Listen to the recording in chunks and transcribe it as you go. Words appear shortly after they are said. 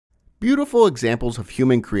Beautiful examples of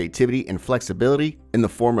human creativity and flexibility in the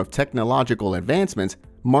form of technological advancements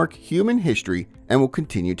mark human history and will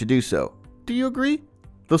continue to do so. Do you agree?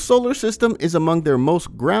 The solar system is among their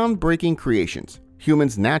most groundbreaking creations.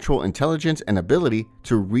 Humans' natural intelligence and ability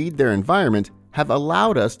to read their environment have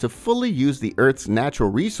allowed us to fully use the Earth's natural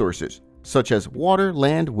resources, such as water,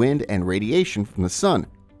 land, wind, and radiation from the sun.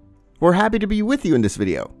 We're happy to be with you in this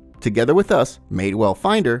video. Together with us, Madewell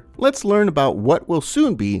Finder, let's learn about what will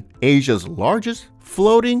soon be Asia's largest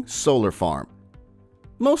floating solar farm.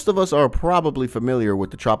 Most of us are probably familiar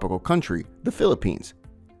with the tropical country, the Philippines.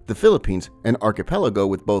 The Philippines, an archipelago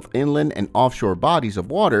with both inland and offshore bodies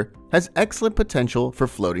of water, has excellent potential for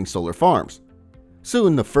floating solar farms.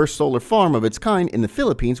 Soon, the first solar farm of its kind in the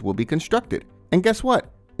Philippines will be constructed. And guess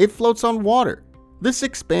what? It floats on water. This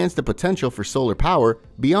expands the potential for solar power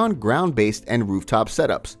beyond ground-based and rooftop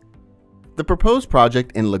setups. The proposed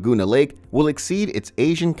project in Laguna Lake will exceed its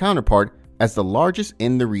Asian counterpart as the largest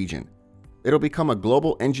in the region. It'll become a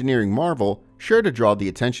global engineering marvel, sure to draw the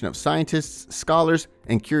attention of scientists, scholars,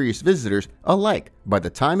 and curious visitors alike by the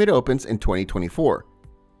time it opens in 2024.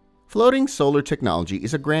 Floating solar technology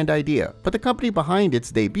is a grand idea, but the company behind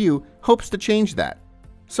its debut hopes to change that.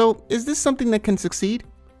 So, is this something that can succeed?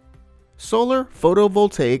 Solar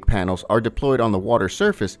photovoltaic panels are deployed on the water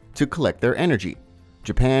surface to collect their energy.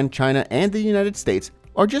 Japan, China, and the United States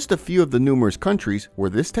are just a few of the numerous countries where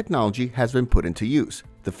this technology has been put into use.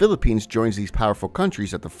 The Philippines joins these powerful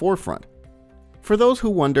countries at the forefront. For those who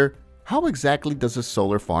wonder, how exactly does a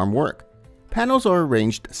solar farm work? Panels are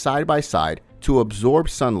arranged side by side to absorb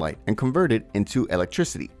sunlight and convert it into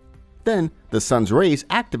electricity. Then, the sun's rays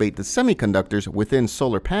activate the semiconductors within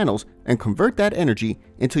solar panels and convert that energy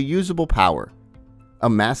into usable power. A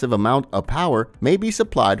massive amount of power may be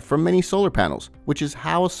supplied from many solar panels, which is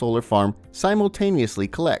how a solar farm simultaneously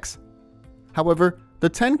collects. However, the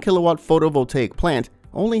 10 kilowatt photovoltaic plant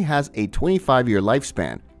only has a 25-year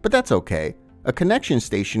lifespan, but that's okay. A connection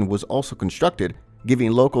station was also constructed,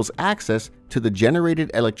 giving locals access to the generated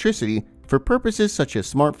electricity for purposes such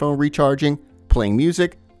as smartphone recharging, playing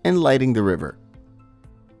music, and lighting the river.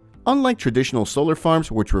 Unlike traditional solar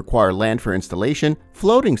farms which require land for installation,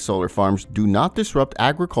 floating solar farms do not disrupt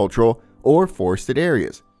agricultural or forested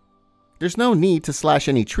areas. There's no need to slash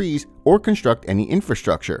any trees or construct any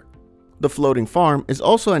infrastructure. The floating farm is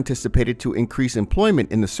also anticipated to increase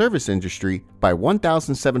employment in the service industry by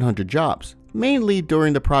 1,700 jobs, mainly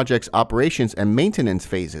during the project's operations and maintenance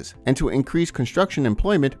phases, and to increase construction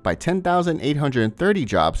employment by 10,830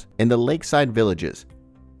 jobs in the lakeside villages.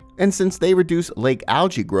 And since they reduce lake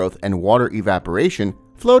algae growth and water evaporation,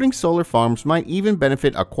 floating solar farms might even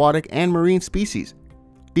benefit aquatic and marine species.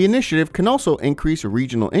 The initiative can also increase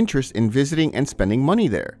regional interest in visiting and spending money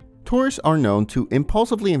there. Tourists are known to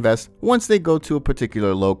impulsively invest once they go to a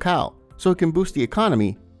particular locale, so it can boost the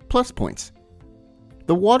economy, plus points.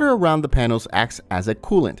 The water around the panels acts as a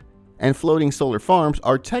coolant, and floating solar farms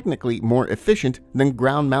are technically more efficient than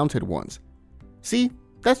ground-mounted ones. See,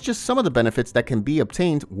 that's just some of the benefits that can be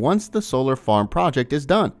obtained once the solar farm project is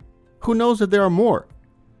done. Who knows if there are more?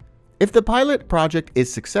 If the pilot project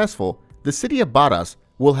is successful, the city of Baras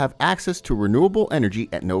will have access to renewable energy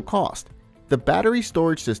at no cost. The battery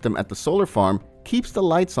storage system at the solar farm keeps the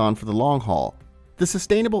lights on for the long haul. The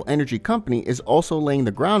sustainable energy company is also laying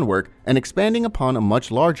the groundwork and expanding upon a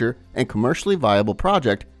much larger and commercially viable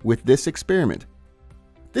project with this experiment.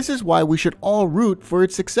 This is why we should all root for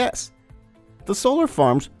its success. The solar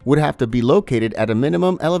farms would have to be located at a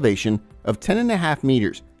minimum elevation of 10.5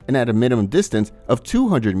 meters and at a minimum distance of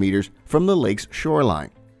 200 meters from the lake's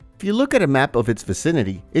shoreline. If you look at a map of its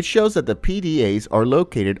vicinity, it shows that the PDAs are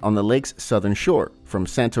located on the lake's southern shore, from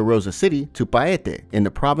Santa Rosa City to Paete in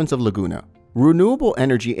the province of Laguna. Renewable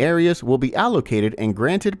energy areas will be allocated and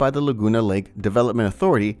granted by the Laguna Lake Development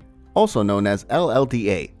Authority, also known as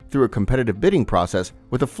LLDA, through a competitive bidding process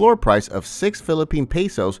with a floor price of 6 Philippine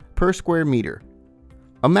pesos per square meter.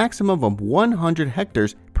 A maximum of 100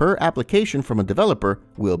 hectares per application from a developer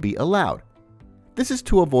will be allowed. This is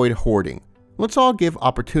to avoid hoarding. Let's all give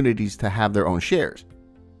opportunities to have their own shares.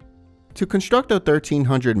 To construct a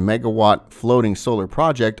 1,300 megawatt floating solar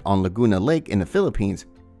project on Laguna Lake in the Philippines,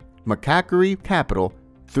 Makakuri Capital,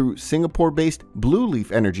 through Singapore-based Blue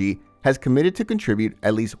Leaf Energy, has committed to contribute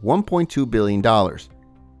at least $1.2 billion.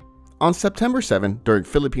 On September 7, during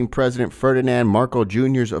Philippine President Ferdinand Marcos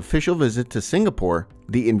Jr.'s official visit to Singapore,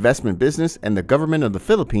 the investment business and the government of the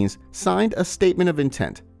Philippines signed a statement of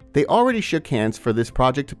intent. They already shook hands for this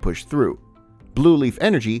project to push through. Blue Leaf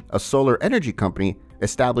Energy, a solar energy company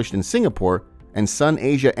established in Singapore, and Sun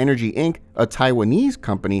Asia Energy Inc., a Taiwanese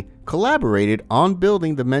company, collaborated on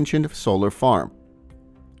building the mentioned solar farm.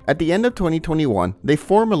 At the end of 2021, they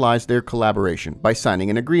formalized their collaboration by signing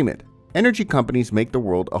an agreement. Energy companies make the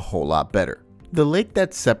world a whole lot better. The lake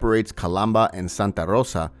that separates Calamba and Santa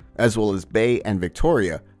Rosa, as well as Bay and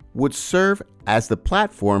Victoria, would serve as the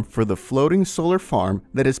platform for the floating solar farm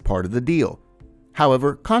that is part of the deal.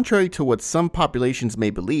 However, contrary to what some populations may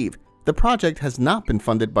believe, the project has not been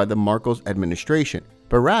funded by the Marcos administration,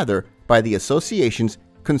 but rather by the associations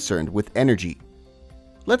concerned with energy.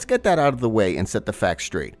 Let's get that out of the way and set the facts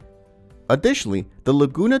straight. Additionally, the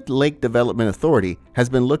Laguna Lake Development Authority has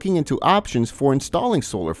been looking into options for installing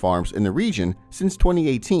solar farms in the region since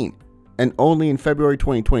 2018, and only in February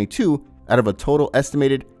 2022, out of a total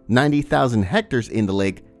estimated 90,000 hectares in the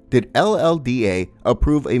lake, did LLDA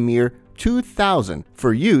approve a mere 2,000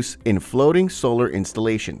 for use in floating solar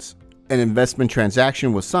installations. An investment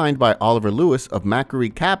transaction was signed by Oliver Lewis of Macquarie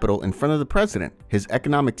Capital in front of the president, his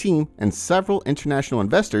economic team, and several international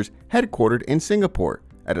investors headquartered in Singapore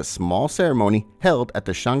at a small ceremony held at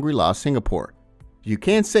the Shangri-La, Singapore. You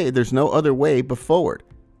can't say there's no other way but forward.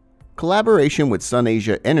 Collaboration with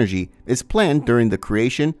SunAsia Energy is planned during the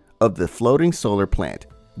creation of the floating solar plant.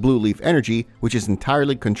 Blue Leaf Energy, which is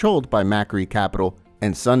entirely controlled by Macquarie Capital,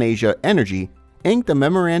 and SunAsia Energy inked a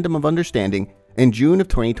memorandum of understanding in June of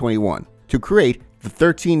 2021 to create the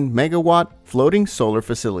 13-megawatt floating solar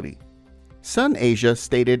facility. SunAsia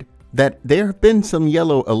stated that there have been some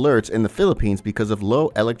yellow alerts in the Philippines because of low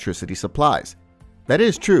electricity supplies. That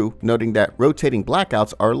is true, noting that rotating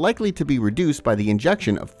blackouts are likely to be reduced by the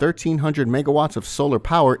injection of 1,300 megawatts of solar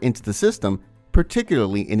power into the system,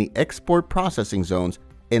 particularly in the export processing zones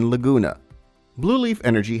in Laguna. Blue Leaf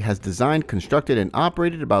Energy has designed, constructed, and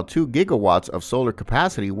operated about 2 gigawatts of solar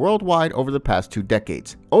capacity worldwide over the past 2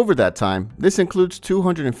 decades. Over that time, this includes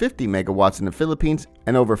 250 megawatts in the Philippines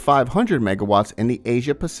and over 500 megawatts in the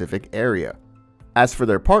Asia-Pacific area. As for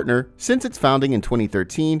their partner, since its founding in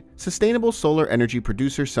 2013, sustainable solar energy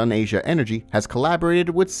producer SunAsia Energy has collaborated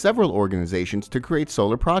with several organizations to create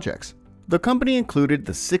solar projects. The company included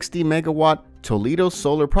the 60-megawatt Toledo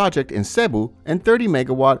Solar Project in Cebu and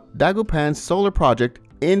 30-megawatt Dagupan Solar Project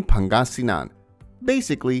in Pangasinan.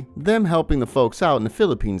 Basically, them helping the folks out in the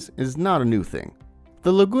Philippines is not a new thing.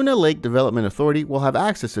 The Laguna Lake Development Authority will have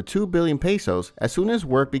access to 2 billion pesos as soon as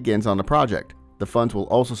work begins on the project. The funds will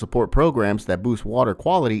also support programs that boost water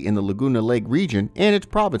quality in the Laguna Lake region and its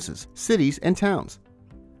provinces, cities, and towns.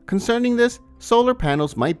 Concerning this, solar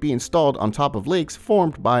panels might be installed on top of lakes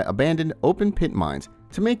formed by abandoned open-pit mines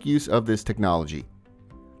to make use of this technology.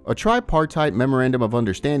 A tripartite memorandum of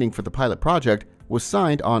understanding for the pilot project was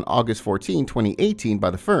signed on August 14, 2018 by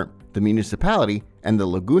the firm, the municipality, and the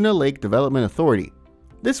Laguna Lake Development Authority.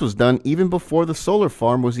 This was done even before the solar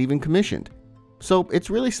farm was even commissioned. So it's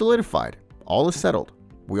really solidified. All is settled.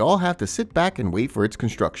 We all have to sit back and wait for its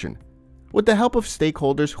construction. With the help of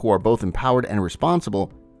stakeholders who are both empowered and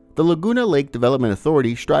responsible, the Laguna Lake Development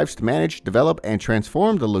Authority strives to manage, develop, and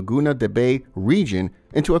transform the Laguna Bay region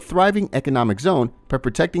into a thriving economic zone by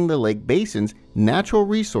protecting the lake basin's natural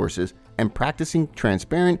resources and practicing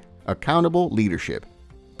transparent, accountable leadership.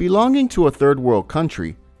 Belonging to a third world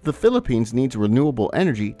country, the Philippines needs renewable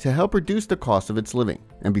energy to help reduce the cost of its living.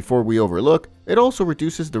 And before we overlook, it also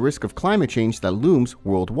reduces the risk of climate change that looms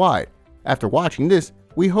worldwide. After watching this,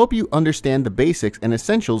 we hope you understand the basics and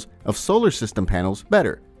essentials of solar system panels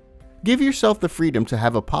better. Give yourself the freedom to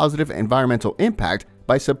have a positive environmental impact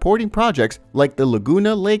by supporting projects like the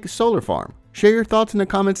Laguna Lake Solar Farm. Share your thoughts in the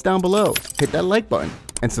comments down below, hit that like button,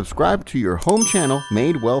 and subscribe to your home channel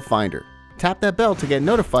Made Well Finder. Tap that bell to get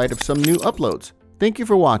notified of some new uploads. Thank you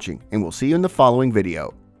for watching, and we'll see you in the following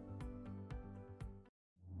video.